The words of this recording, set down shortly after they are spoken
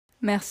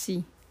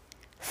Merci.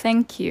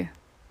 Thank you.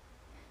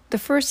 The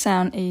first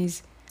sound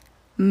is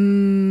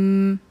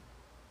mm.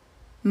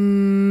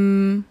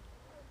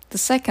 The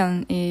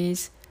second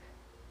is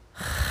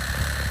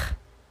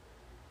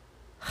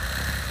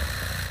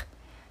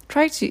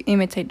try to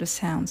imitate the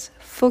sounds.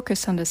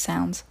 Focus on the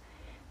sounds.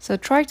 So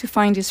try to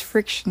find this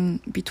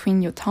friction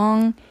between your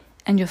tongue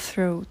and your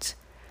throat.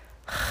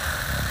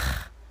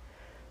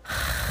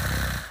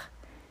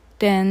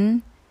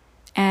 Then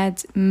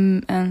add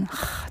and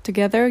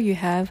together you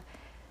have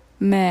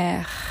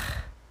mère,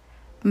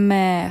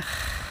 mère,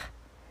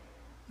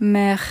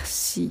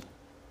 merci,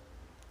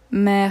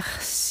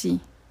 merci,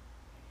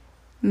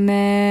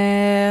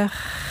 merci,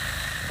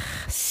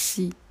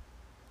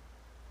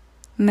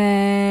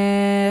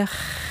 merci,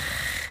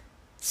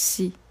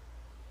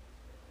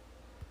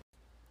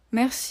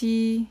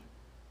 merci,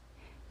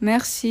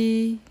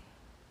 merci,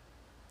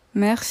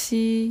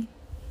 merci.